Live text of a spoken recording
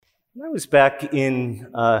When I was back in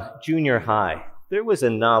junior high, there was a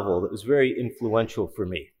novel that was very influential for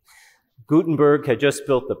me. Gutenberg had just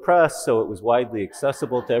built the press, so it was widely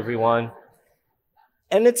accessible to everyone.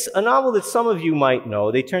 And it's a novel that some of you might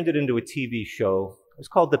know. They turned it into a TV show. It was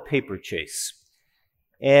called The Paper Chase.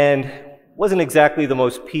 And it wasn't exactly the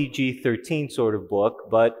most PG-13 sort of book,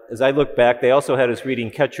 but as I look back, they also had us reading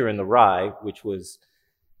Catcher in the Rye,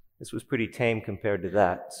 this was pretty tame compared to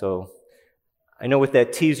that. So I know with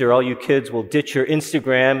that teaser, all you kids will ditch your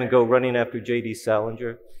Instagram and go running after J.D.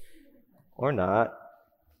 Salinger. Or not.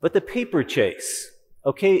 But The Paper Chase,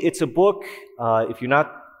 okay, it's a book, if you're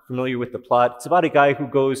not familiar with the plot, it's about a guy who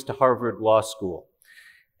goes to Harvard Law School.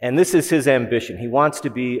 And this is his ambition. He wants to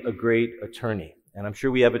be a great attorney. And I'm sure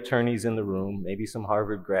we have attorneys in the room, maybe some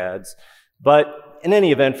Harvard grads. But in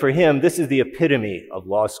any event, for him, this is the epitome of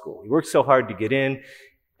law school. He works so hard to get in.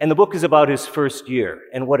 And the book is about his first year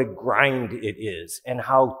and what a grind it is and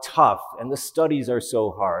how tough, and the studies are so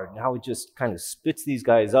hard, and how it just kind of spits these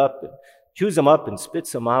guys up and chews them up and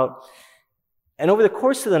spits them out. And over the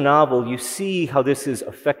course of the novel, you see how this is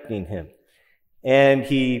affecting him. And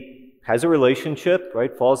he has a relationship,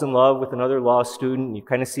 right? Falls in love with another law student. You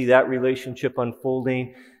kind of see that relationship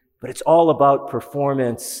unfolding. But it's all about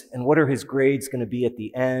performance and what are his grades going to be at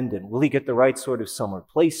the end, and will he get the right sort of summer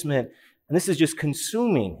placement? And this is just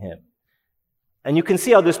consuming him. And you can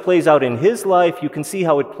see how this plays out in his life. You can see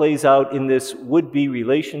how it plays out in this would-be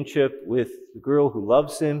relationship with the girl who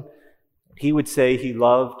loves him. He would say he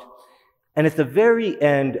loved. And at the very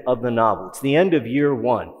end of the novel, it's the end of year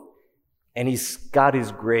one, and he's got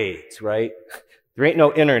his grades, right? There ain't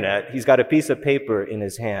no internet. He's got a piece of paper in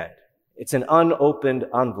his hand. It's an unopened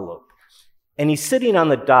envelope. And he's sitting on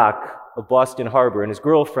the dock of Boston Harbor, and his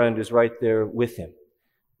girlfriend is right there with him.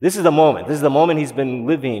 This is the moment. This is the moment he's been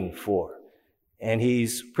living for. And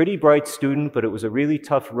he's a pretty bright student, but it was a really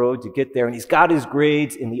tough road to get there. And he's got his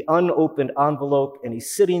grades in the unopened envelope, and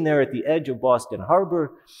he's sitting there at the edge of Boston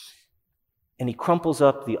Harbor, and he crumples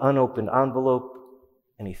up the unopened envelope,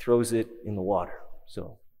 and he throws it in the water.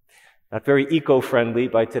 So, not very eco-friendly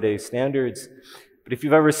by today's standards. But if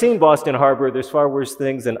you've ever seen Boston Harbor, there's far worse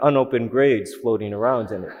things than unopened grades floating around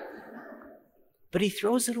in it. But he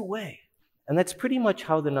throws it away. And that's pretty much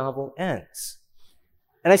how the novel ends.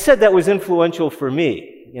 And I said that was influential for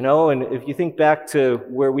me, and if you think back to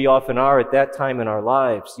where we often are at that time in our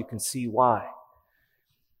lives, you can see why.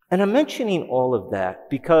 And I'm mentioning all of that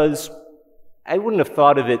because I wouldn't have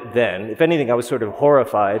thought of it then. If anything, I was sort of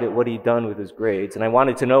horrified at what he'd done with his grades, and I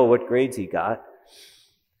wanted to know what grades he got.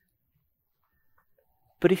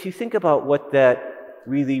 But if you think about what that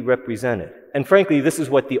really represented, and frankly, this is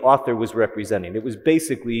what the author was representing. It was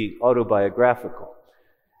basically autobiographical.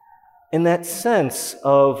 In that sense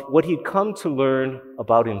of what he'd come to learn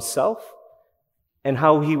about himself and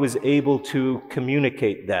how he was able to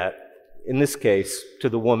communicate that, in this case, to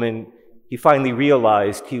the woman he finally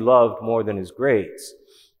realized he loved more than his grades.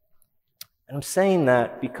 And I'm saying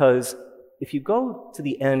that because if you go to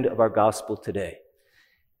the end of our gospel today,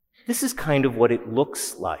 this is kind of what it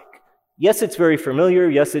looks like. Yes, it's very familiar.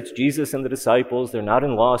 Yes, it's Jesus and the disciples. They're not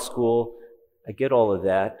in law school. I get all of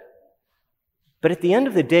that. But at the end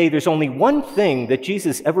of the day, there's only one thing that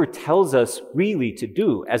Jesus ever tells us really to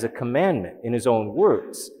do as a commandment in his own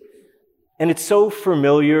words. And it's so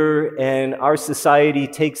familiar, and our society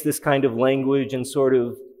takes this kind of language and sort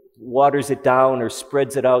of waters it down or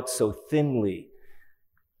spreads it out so thinly.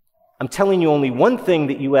 I'm telling you only one thing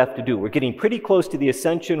that you have to do. We're getting pretty close to the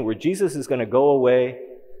ascension where Jesus is going to go away.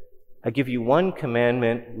 I give you one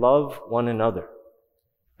commandment: love one another.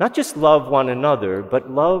 Not just love one another, but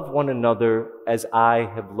love one another as I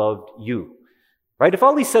have loved you. Right? If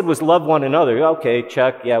all he said was love one another, okay,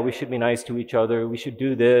 check, yeah, we should be nice to each other, we should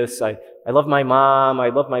do this, I love my mom, I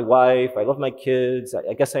love my wife, I love my kids,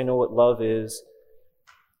 I guess I know what love is.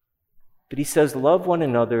 But he says, love one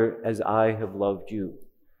another as I have loved you.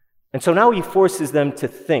 And so now he forces them to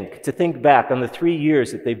think back on the 3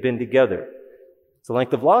 years that they've been together. It's the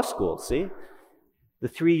length of law school, see? The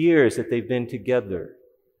 3 years that they've been together.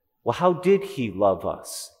 Well, how did he love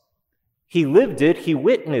us? He lived it, he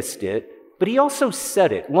witnessed it, but he also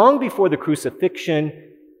said it. Long before the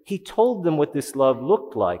crucifixion, he told them what this love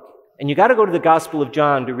looked like. And you got to go to the Gospel of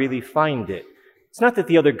John to really find it. It's not that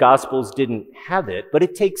the other Gospels didn't have it, but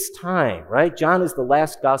it takes time, right? John is the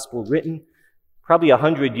last Gospel written, probably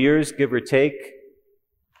 100 years, give or take,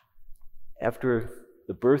 after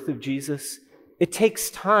the birth of Jesus. It takes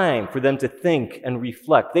time for them to think and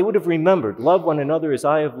reflect. They would have remembered, love one another as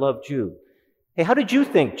I have loved you. Hey, how did you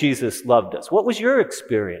think Jesus loved us? What was your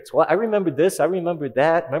experience? Well, I remembered this, I remembered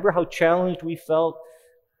that. Remember how challenged we felt?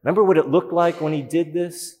 Remember what it looked like when he did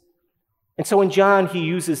this? And so in John, he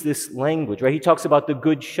uses this language, right? He talks about the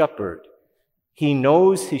good shepherd. He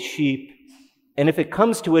knows his sheep, and if it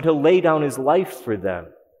comes to it, he'll lay down his life for them.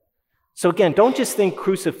 So again, don't just think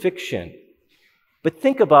crucifixion, but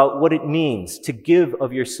think about what it means to give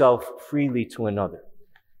of yourself freely to another.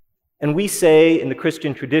 And we say in the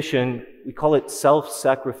Christian tradition, we call it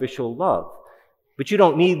self-sacrificial love. But you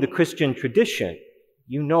don't need the Christian tradition.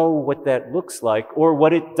 You know what that looks like or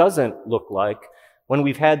what it doesn't look like when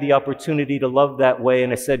we've had the opportunity to love that way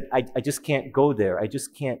and I said, I just can't go there. I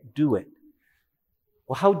just can't do it.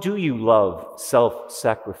 Well, how do you love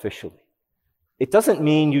self-sacrificially? It doesn't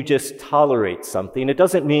mean you just tolerate something. It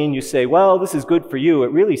doesn't mean you say, well, this is good for you.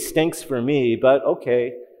 It really stinks for me, but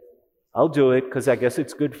okay, I'll do it because I guess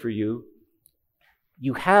it's good for you.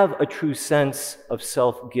 You have a true sense of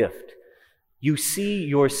self-gift. You see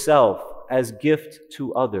yourself as gift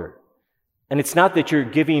to other. And it's not that you're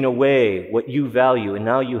giving away what you value and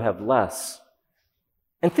now you have less.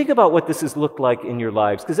 And think about what this has looked like in your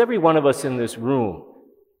lives, because every one of us in this room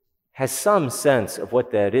has some sense of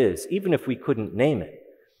what that is, even if we couldn't name it.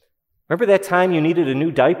 Remember that time you needed a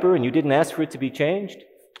new diaper and you didn't ask for it to be changed?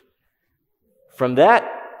 From that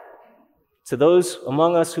to those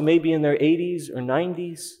among us who may be in their 80s or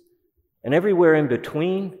 90s and everywhere in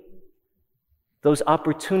between, those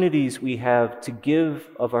opportunities we have to give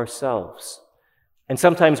of ourselves. And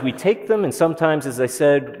sometimes we take them, and sometimes, as I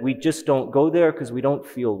said, we just don't go there because we don't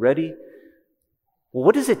feel ready. Well,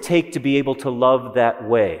 what does it take to be able to love that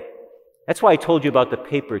way? That's why I told you about the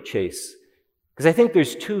paper chase, because I think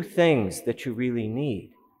there's two things that you really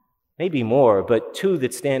need. Maybe more, but two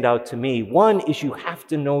that stand out to me. One is you have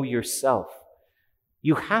to know yourself.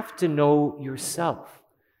 You have to know yourself.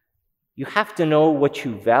 You have to know what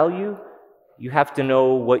you value. You have to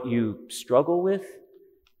know what you struggle with.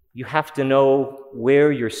 You have to know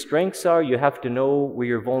where your strengths are. You have to know where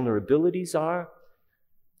your vulnerabilities are.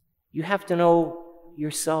 You have to know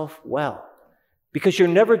yourself well, because you're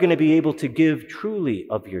never going to be able to give truly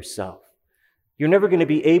of yourself. You're never going to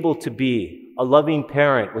be able to be a loving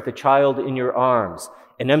parent with a child in your arms,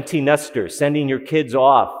 an empty nester sending your kids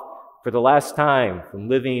off for the last time from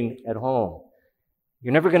living at home.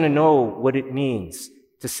 You're never going to know what it means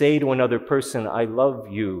to say to another person, I love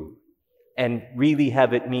you, and really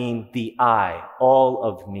have it mean the I, all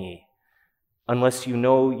of me, unless you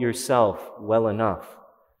know yourself well enough.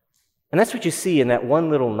 And that's what you see in that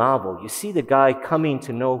one little novel. You see the guy coming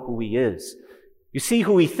to know who he is. You see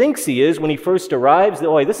who he thinks he is when he first arrives.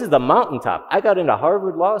 Oh, this is the mountaintop. I got into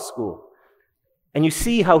Harvard Law School. And you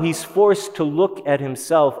see how he's forced to look at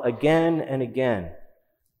himself again and again.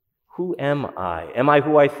 Who am I? Am I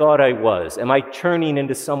who I thought I was? Am I turning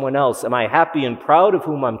into someone else? Am I happy and proud of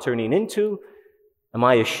whom I'm turning into? Am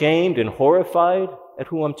I ashamed and horrified at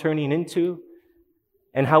who I'm turning into?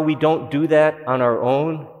 And how we don't do that on our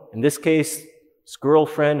own. In this case, his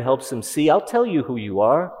girlfriend helps him see, I'll tell you who you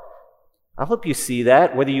are. I'll help you see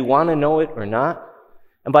that, whether you want to know it or not.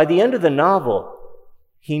 And by the end of the novel,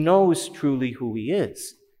 he knows truly who he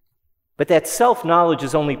is. But that self-knowledge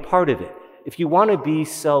is only part of it. If you want to be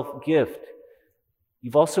self-gift,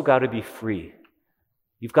 you've also got to be free.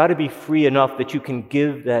 You've got to be free enough that you can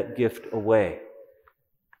give that gift away.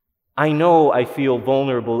 I know I feel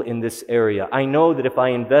vulnerable in this area. I know that if I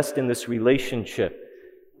invest in this relationship,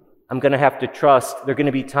 I'm going to have to trust. There are going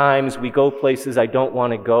to be times we go places I don't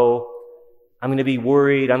want to go. I'm going to be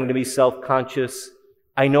worried. I'm going to be self-conscious.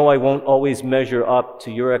 I know I won't always measure up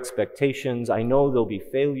to your expectations. I know there'll be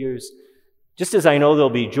failures. Just as I know there'll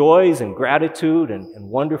be joys and gratitude and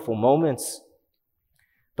wonderful moments.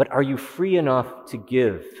 But are you free enough to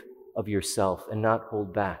give of yourself and not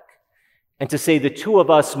hold back? And to say the two of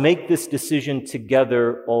us make this decision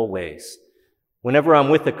together always. Whenever I'm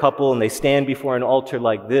with a couple and they stand before an altar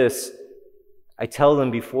like this, I tell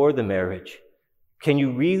them before the marriage, can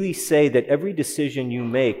you really say that every decision you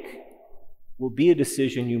make will be a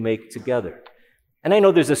decision you make together? And I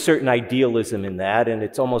know there's a certain idealism in that, and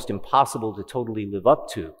it's almost impossible to totally live up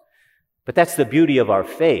to. But that's the beauty of our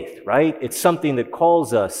faith, right? It's something that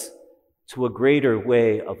calls us to a greater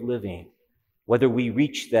way of living, whether we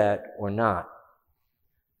reach that or not.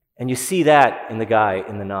 And you see that in the guy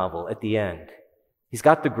in the novel at the end. He's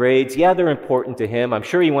got the grades. Yeah, they're important to him. I'm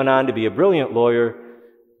sure he went on to be a brilliant lawyer,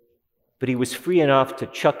 but he was free enough to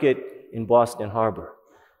chuck it in Boston Harbor.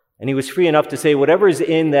 And he was free enough to say, whatever's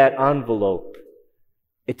in that envelope,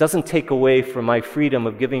 it doesn't take away from my freedom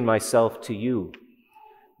of giving myself to you.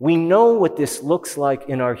 We know what this looks like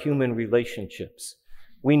in our human relationships.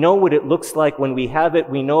 We know what it looks like when we have it.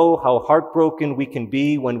 We know how heartbroken we can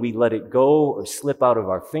be when we let it go or slip out of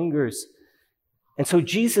our fingers. And so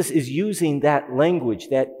Jesus is using that language,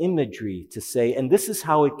 that imagery to say, and this is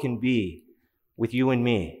how it can be with you and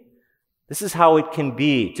me. This is how it can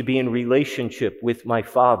be to be in relationship with my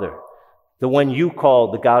Father, the one you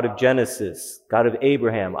call the God of Genesis, God of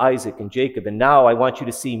Abraham, Isaac, and Jacob. And now I want you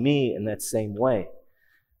to see me in that same way.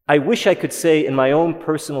 I wish I could say in my own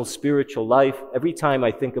personal spiritual life, every time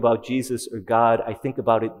I think about Jesus or God, I think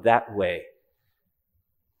about it that way.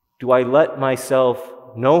 Do I let myself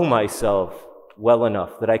know myself well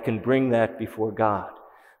enough that I can bring that before God?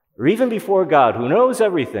 Or even before God, who knows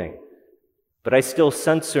everything, but I still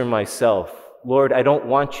censor myself. Lord, I don't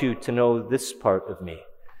want you to know this part of me.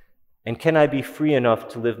 And can I be free enough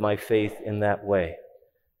to live my faith in that way,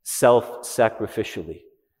 self-sacrificially?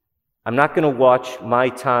 I'm not going to watch my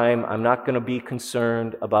time. I'm not going to be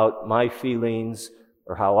concerned about my feelings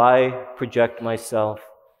or how I project myself.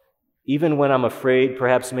 Even when I'm afraid,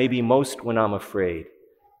 perhaps maybe most when I'm afraid,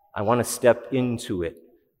 I want to step into it.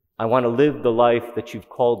 I want to live the life that you've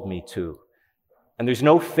called me to. And there's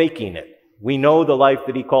no faking it. We know the life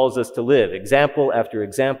that he calls us to live, example after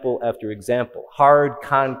example after example, hard,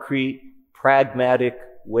 concrete, pragmatic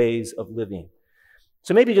ways of living.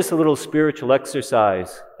 So maybe just a little spiritual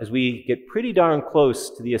exercise as we get pretty darn close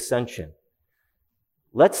to the ascension.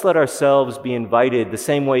 Let's let ourselves be invited the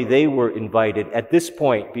same way they were invited at this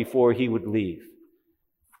point before he would leave.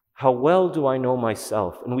 How well do I know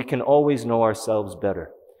myself? And we can always know ourselves better.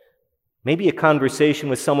 Maybe a conversation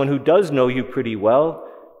with someone who does know you pretty well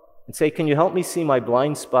and say, can you help me see my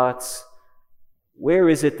blind spots? Where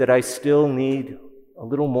is it that I still need a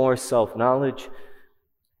little more self-knowledge?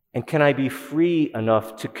 And can I be free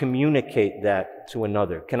enough to communicate that to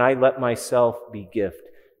another? Can I let myself be gift?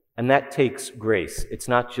 And that takes grace. It's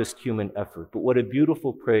not just human effort, but what a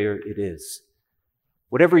beautiful prayer it is.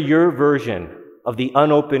 Whatever your version of the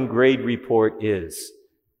unopened grade report is,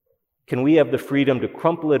 can we have the freedom to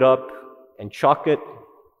crumple it up and chalk it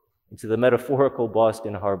into the metaphorical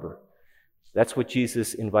Boston Harbor? That's what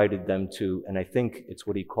Jesus invited them to, and I think it's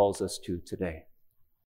what he calls us to today.